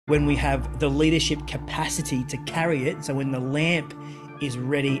when we have the leadership capacity to carry it. So when the lamp is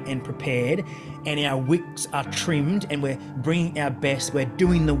ready and prepared and our wicks are trimmed and we're bringing our best, we're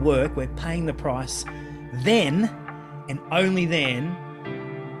doing the work, we're paying the price, then and only then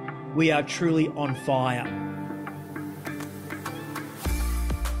we are truly on fire.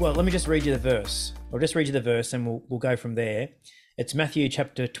 Well, let me just read you the verse. I'll just read you the verse and we'll go from there. It's Matthew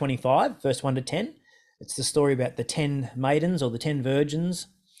chapter 25, verse 1 to 10. It's the story about the 10 maidens or the 10 virgins.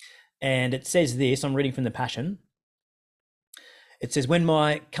 And it says this, I'm reading from the Passion. It says, when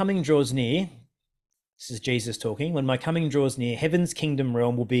my coming draws near, this is Jesus talking, when my coming draws near, heaven's kingdom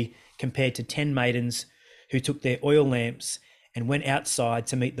realm will be compared to 10 maidens who took their oil lamps and went outside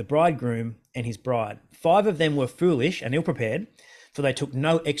to meet the bridegroom and his bride. 5 of them were foolish and ill-prepared, for they took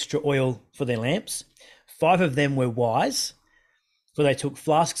no extra oil for their lamps. 5 of them were wise, for they took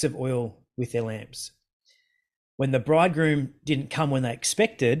flasks of oil with their lamps. When the bridegroom didn't come when they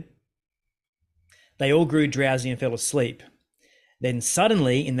expected, they all grew drowsy and fell asleep. Then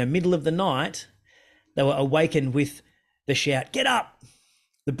suddenly, in the middle of the night, they were awakened with the shout, "Get up!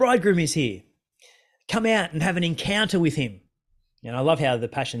 The bridegroom is here. Come out and have an encounter with him." And I love how the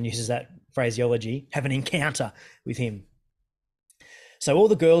Passion uses that phraseology, have an encounter with him. So all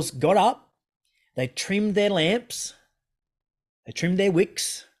the girls got up, they trimmed their lamps, they trimmed their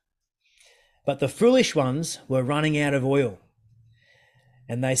wicks, but the foolish ones were running out of oil.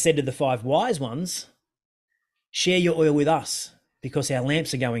 And they said to the 5 wise ones, "Share your oil with us, because our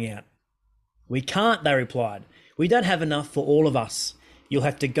lamps are going out." "We can't," they replied. "We don't have enough for all of us. You'll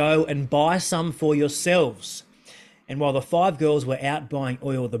have to go and buy some for yourselves." And while the 5 girls were out buying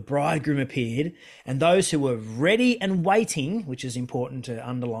oil, the bridegroom appeared, and those who were ready and waiting, which is important to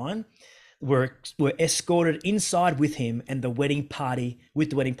underline, were escorted inside with him and the wedding party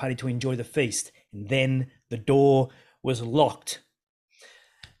to enjoy the feast. And then the door was locked.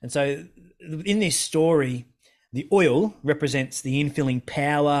 And so in this story, the oil represents the infilling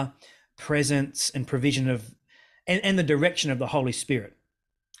power, presence, and provision of, and the direction of the Holy Spirit.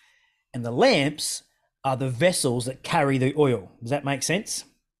 And the lamps are the vessels that carry the oil. Does that make sense?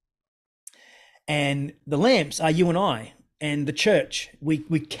 And the lamps are you and I and the church. We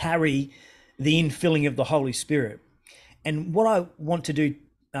carry the infilling of the Holy Spirit. And what I want to do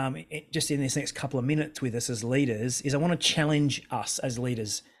just in this next couple of minutes with us as leaders is I want to challenge us as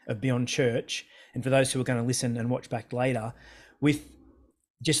leaders of Beyond Church, and for those who are going to listen and watch back later, with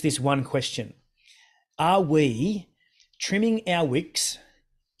just this one question. Are we trimming our wicks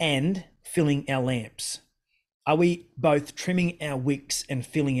and filling our lamps? Are we both trimming our wicks and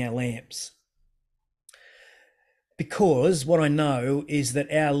filling our lamps? Because what I know is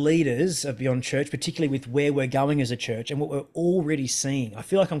that our leaders of Beyond Church, particularly with where we're going as a church and what we're already seeing, I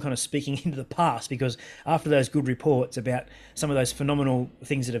feel like I'm kind of speaking into the past, because after those good reports about some of those phenomenal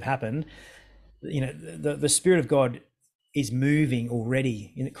things that have happened, you know, the Spirit of God is moving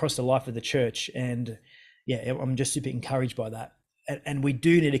already across the life of the church. And yeah, I'm just super encouraged by that. And we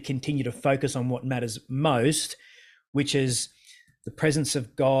do need to continue to focus on what matters most, which is the presence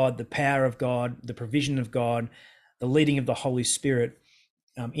of God, the power of God, the provision of God, the leading of the Holy Spirit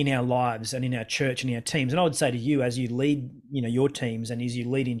in our lives and in our church and in our teams. And I would say to you, as you lead, your teams, and as you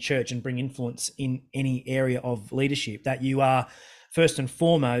lead in church and bring influence in any area of leadership, that you are first and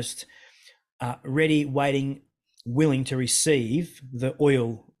foremost ready, waiting, willing to receive the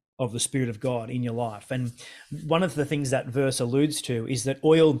oil of the Spirit of God in your life. And one of the things that verse alludes to is that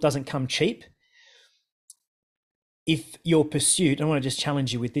oil doesn't come cheap. If your pursuit, I want to just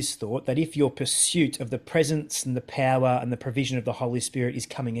challenge you with this thought, that if your pursuit of the presence and the power and the provision of the Holy Spirit is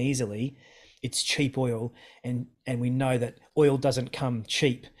coming easily, it's cheap oil. And we know that oil doesn't come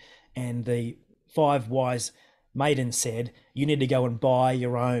cheap. And the 5 wise maidens said, you need to go and buy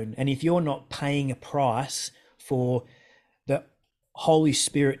your own. And if you're not paying a price for the Holy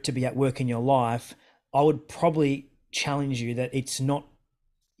Spirit to be at work in your life, I would probably challenge you that it's not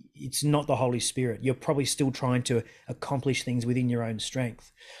the Holy Spirit. You're probably still trying to accomplish things within your own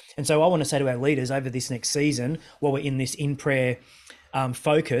strength. And so I want to say to our leaders over this next season, while we're in this in prayer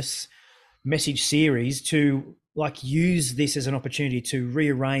focus message series, to use this as an opportunity to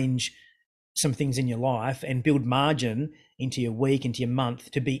rearrange some things in your life and build margin into your week, into your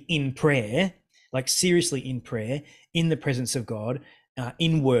month, to be in prayer, seriously in prayer, in the presence of God,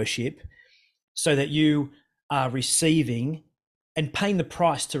 in worship, so that you are receiving and paying the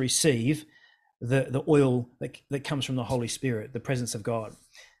price to receive the oil that comes from the Holy Spirit, the presence of God.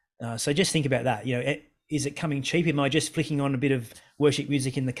 So just think about that. Is it coming cheap? Am I just flicking on a bit of worship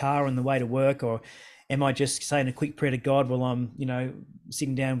music in the car on the way to work? Or am I just saying a quick prayer to God while I'm,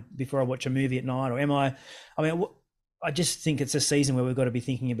 sitting down before I watch a movie at night? Or I just think it's a season where we've got to be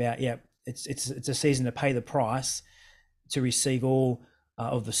thinking about, it's a season to pay the price to receive all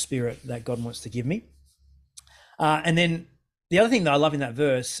of the Spirit that God wants to give me. And then the other thing that I love in that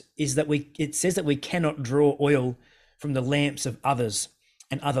verse is that it says that we cannot draw oil from the lamps of others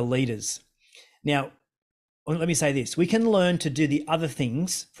and other leaders. Now, let me say this. We can learn to do the other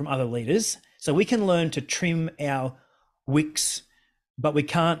things from other leaders. So we can learn to trim our wicks, but we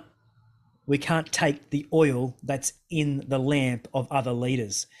can't take the oil that's in the lamp of other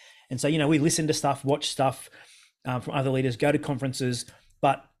leaders. And so, we listen to stuff, watch stuff from other leaders, go to conferences,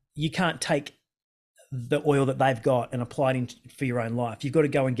 but you can't take the oil that they've got and apply it for your own life. You've got to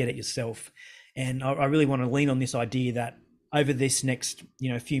go and get it yourself. And I really want to lean on this idea that over this next,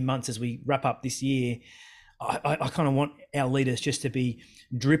 few months as we wrap up this year, I kind of want our leaders just to be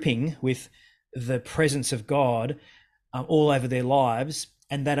dripping with the presence of God all over their lives.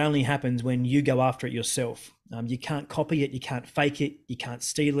 And that only happens when you go after it yourself. You can't copy it, you can't fake it, you can't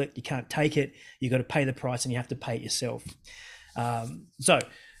steal it, you can't take it. You've got to pay the price and you have to pay it yourself. So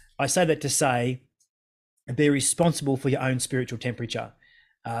I say that to say, be responsible for your own spiritual temperature.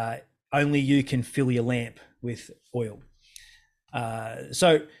 Only you can fill your lamp with oil.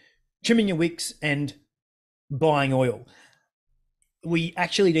 So trimming your wicks and buying oil. We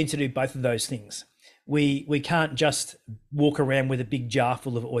actually need to do both of those things. We can't just walk around with a big jar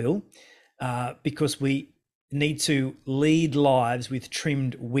full of oil because we need to lead lives with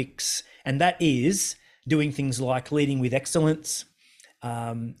trimmed wicks. And that is doing things like leading with excellence.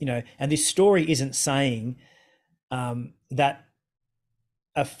 And this story isn't saying that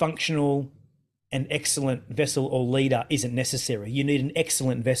a functional and excellent vessel or leader isn't necessary. You need an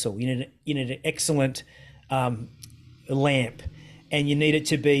excellent vessel. You need an excellent lamp, and you need it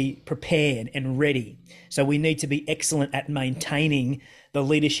to be prepared and ready. So we need to be excellent at maintaining the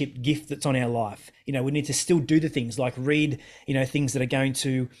leadership gift that's on our life. We need to still do the things like read, things that are going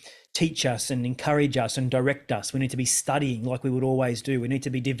to teach us and encourage us and direct us. We need to be studying like we would always do. We need to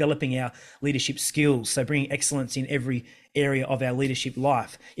be developing our leadership skills. So bringing excellence in every area of our leadership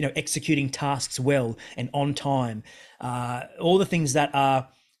life, executing tasks well and on time, all the things that are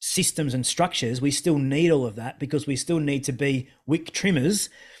systems and structures. We still need all of that because we still need to be wick trimmers.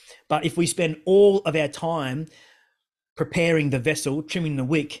 But if we spend all of our time preparing the vessel, trimming the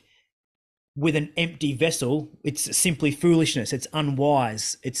wick with an empty vessel, it's simply foolishness. It's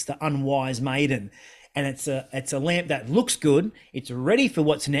unwise. It's the unwise maiden. And it's a lamp that looks good. It's ready for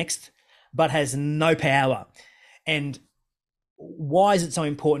what's next, but has no power. And why is it so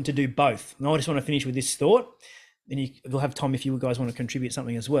important to do both? And I just want to finish with this thought. And we'll have time if you guys want to contribute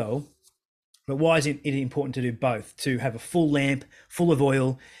something as well. But why is it important to do both? To have a full lamp, full of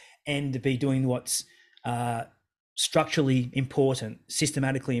oil, and to be doing what's structurally important,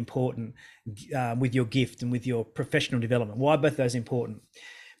 systematically important with your gift and with your professional development. Why are both those important?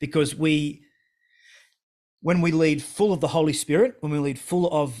 Because when we lead full of the Holy Spirit, when we lead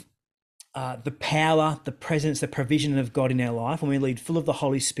full of the power, the presence, the provision of God in our life, when we lead full of the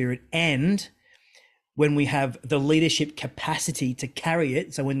Holy Spirit, and when we have the leadership capacity to carry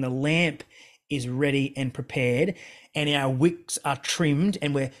it, so when the lamp is ready and prepared and our wicks are trimmed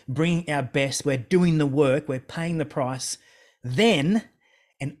and we're bringing our best, we're doing the work, we're paying the price, then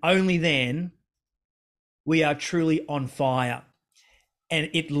and only then we are truly on fire. And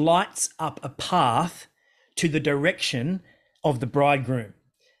it lights up a path to the direction of the bridegroom.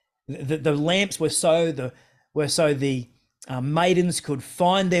 The lamps were so the maidens could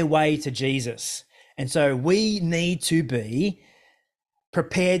find their way to Jesus. And so we need to be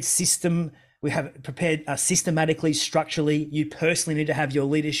prepared systematically, structurally. You personally need to have your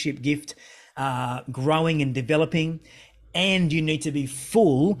leadership gift growing and developing, and you need to be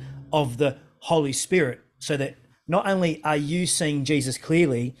full of the Holy Spirit so that not only are you seeing Jesus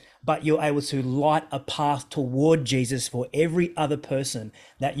clearly, but you're able to light a path toward Jesus for every other person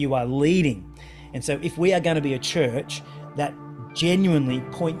that you are leading. And so if we are going to be a church that genuinely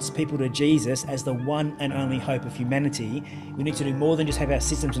points people to Jesus as the one and only hope of humanity, we need to do more than just have our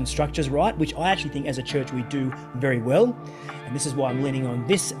systems and structures right, which I actually think as a church we do very well. And this is why I'm leaning on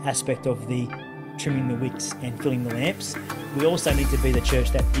this aspect of the trimming the wicks and filling the lamps. We also need to be the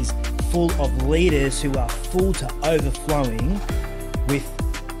church that is full of leaders who are full to overflowing with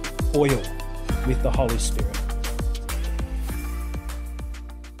oil, with the Holy Spirit.